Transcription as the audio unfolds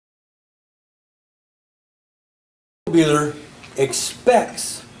Dealer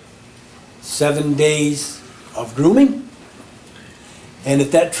expects 7 days of grooming, and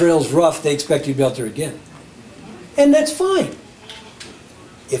if that trail's rough, they expect you to be out there again. And that's fine.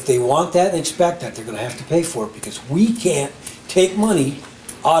 If they want that and expect that, they're going to have to pay for it, because we can't take money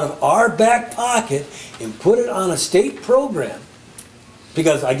out of our back pocket and put it on a state program,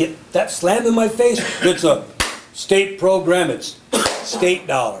 because I get that slam in my face. It's a state program, it's state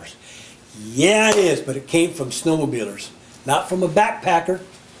dollars. Yeah, it is, but it came from snowmobilers, not from a backpacker,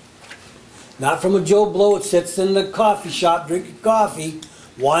 not from a Joe Blow that sits in the coffee shop drinking coffee,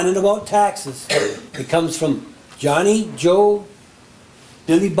 whining about taxes. It comes from Johnny, Joe,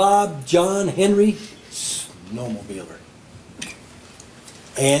 Billy Bob, John, Henry, snowmobiler,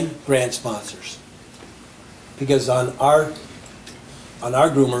 and grant sponsors. Because on our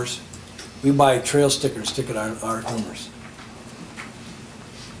groomers, we buy a trail sticker and stick it on our groomers.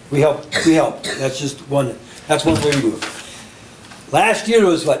 We help. That's just one. That's one way we do it. Last year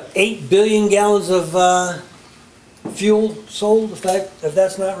was what, 8 billion gallons of fuel sold. If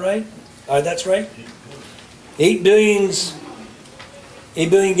that's not right, that's right. 8 billion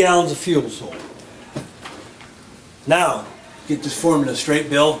gallons of fuel sold. Now, get this formula straight,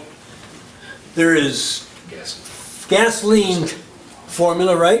 Bill. There is gasoline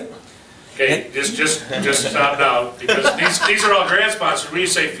formula, right? Okay, just stop now, because these are all grant sponsors. When you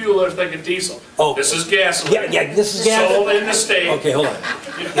say fuel, they're thinking diesel. Oh. This is gasoline. Yeah, this is gasoline. Sold in the state. Okay, hold on.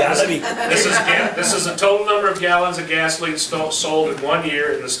 Yeah, This is the total number of gallons of gasoline sold in 1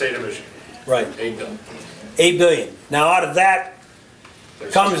 year in the state of Michigan. Right. 8 billion. 8 billion. Now, out of that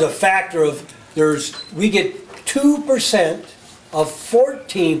comes a factor of we get 2% of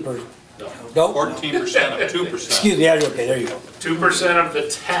 14%. No. 14% of 2%. Excuse me. Okay, there you go. 2% of the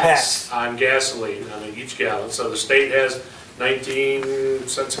tax on gasoline on each gallon. So the state has 19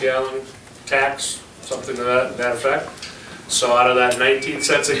 cents a gallon tax, something to that effect. So out of that 19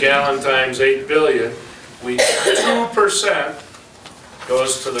 cents a gallon times 8 billion, 2%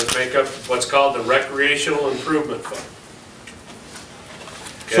 goes to make up what's called the Recreational Improvement Fund.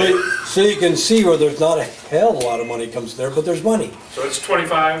 Okay. So you can see where there's not a hell of a lot of money comes there, but there's money. So it's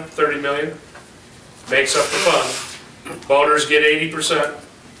 25, 30 million, makes up the fund. Boaters get 80%,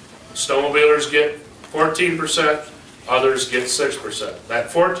 snowmobilers get 14%, others get 6%. That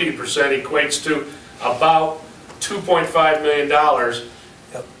 14% equates to about $2.5 million,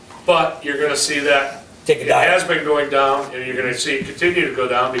 Yep. but you're going to see that it has been going down, and you're going to see it continue to go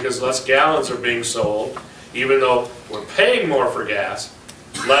down because less gallons are being sold, even though we're paying more for gas.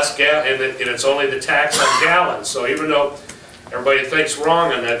 Less gas, and it's only the tax on gallons. So even though everybody thinks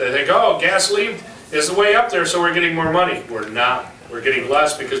wrong on that, they think, oh, gasoline is the way up there, so we're getting more money. We're not. We're getting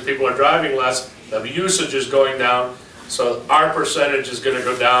less because people are driving less. The usage is going down, so our percentage is going to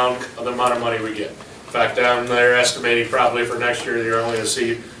go down on the amount of money we get. In fact, they're estimating probably for next year you're only going to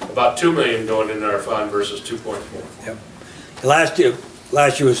see about $2 million going into our fund versus 2.4. Yep. Last year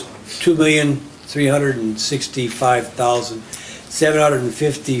was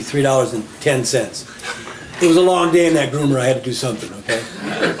 $2,365,753.10. It was a long day in that groomer. I had to do something. Okay.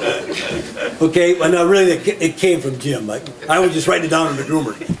 Okay. Well, now really, it came from Jim. Like I was just writing it down in the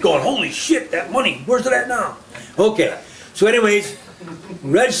groomer, going, "Holy shit, that money! Where's it at now?" Okay. So, anyways,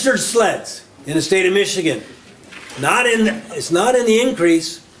 registered sleds in the state of Michigan. It's not in the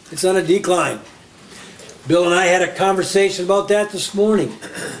increase. It's on a decline. Bill and I had a conversation about that this morning.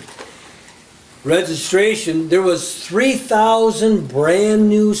 Registration, there was 3,000 brand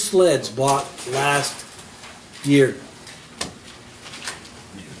new sleds bought last year.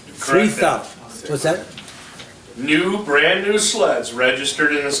 3,000. What's that? Brand new sleds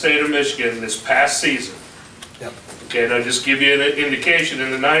registered in the state of Michigan this past season. Yep. Okay, and I'll just give you an indication. In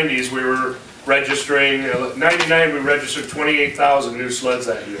the 90s, we were registering, 99 we registered 28,000 new sleds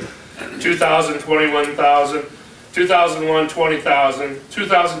that year. 2000, 21,000. 2001, 20,000.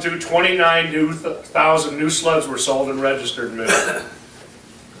 2002, 29,000 new sleds were sold and registered in Michigan.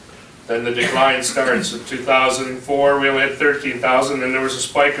 Then the decline starts. In 2004, we only had 13,000. Then there was a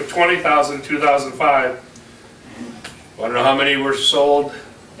spike of 20,000 in 2005. I don't know how many were sold,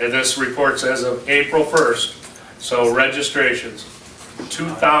 and this reports as of April 1st. So registrations,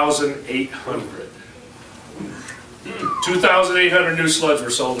 2,800. 2,800 new sleds were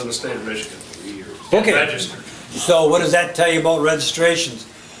sold in the state of Michigan. Okay. Registered. So what does that tell you about registrations?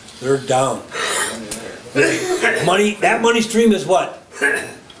 They're down. That money stream is what?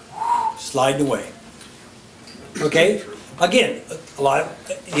 Sliding away. Okay? Again, a lot of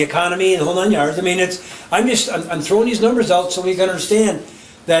the economy and the whole 9 yards. I mean, I'm throwing these numbers out so we can understand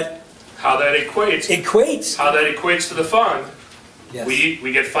that how that equates. How that equates to the fund Yes.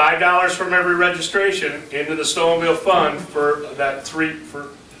 We get $5 from every registration into the snowmobile fund for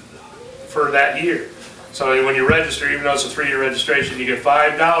that year. So when you register, even though it's a 3-year registration, you get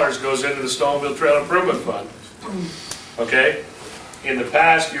 $5 goes into the snowmobile trail improvement fund. Okay? In the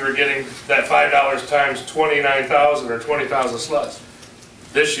past, you were getting that $5 times 29,000 or 20,000 sleds.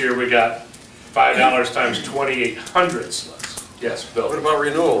 This year, we got $5 times 2,800 sleds. Yes, Bill? What about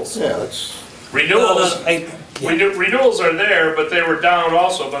renewals? Yeah, that's, Renewals, Yeah. renewals are there, but they were down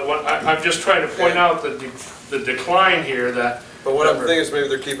also, but what, I'm just trying to point out the decline here that. But what I'm thinking is maybe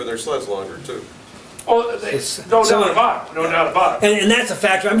they're keeping their sleds longer too. Oh, no doubt about it, no doubt about it. And that's a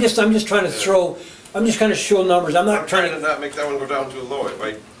factor. I'm just trying to throw, I'm just trying to show numbers. I'm not I'm trying to trying not make that one go down too low. It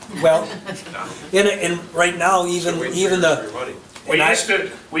might, to, well, and right now, should wait even for your the, money.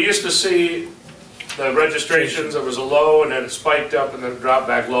 We used to see the registrations, it was a low and then it spiked up and then dropped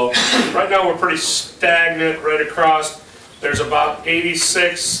back low. Right now, we're pretty stagnant right across. There's about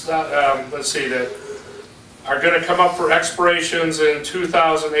 86, let's see, that are gonna come up for expirations in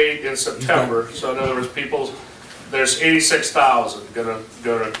 2008 in September. So in other words, there's 86,000 gonna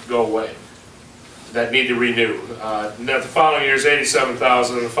go away that need to renew. The following year's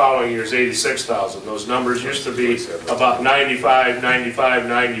 87,000 and the following year's 86,000. Those numbers used to be about 95, 95,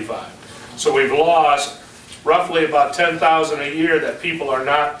 95. So we've lost roughly about 10,000 a year that people are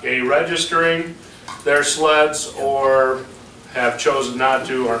not registering their sleds or have chosen not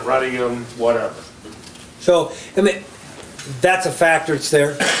to, aren't running them, whatever. so, I mean, that's a factor, it's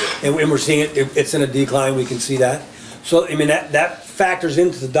there, and we're seeing it, it's in a decline, we can see that. So, I mean, that factors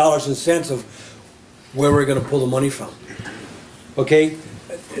into the dollars and cents of where we're gonna pull the money from. Okay,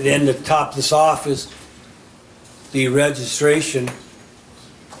 then to top this off is the registration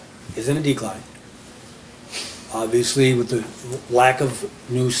is in a decline. Obviously, with the lack of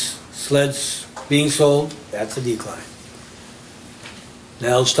new sleds being sold, that's a decline.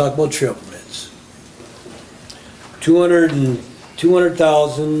 Now let's talk about trail permits.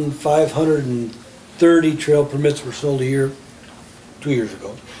 200,530 trail permits were sold a year, 2 years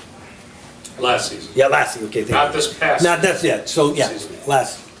ago. Last season. Yeah, last year, okay. thank Not you. this past. Not, that's, yeah, so, yeah, Season.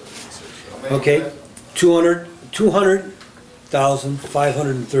 last. Okay,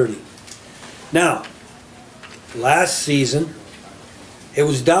 200,530. Now, last season, it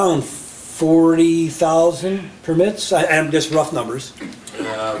was down 40,000 permits, I'm just rough numbers.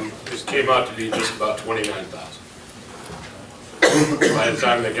 It came out to be just about 29,000. By the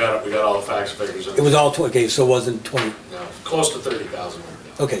time they got it, we got all the facts figures in. It was all, okay, so it wasn't 20, No, close to 30,000.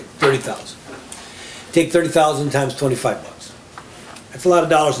 okay, 30,000. Take 30,000 times 25 bucks. That's a lot of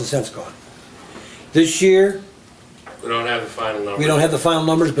dollars and cents gone. This year, We don't have the final number. we don't have the final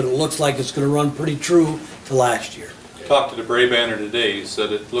numbers, but it looks like it's gonna run pretty true to last year. Talked to the Bray Banner today, he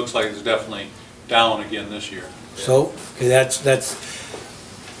said it looks like it's definitely down again this year. So, okay, that's,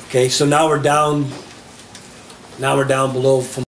 okay, so now we're down below from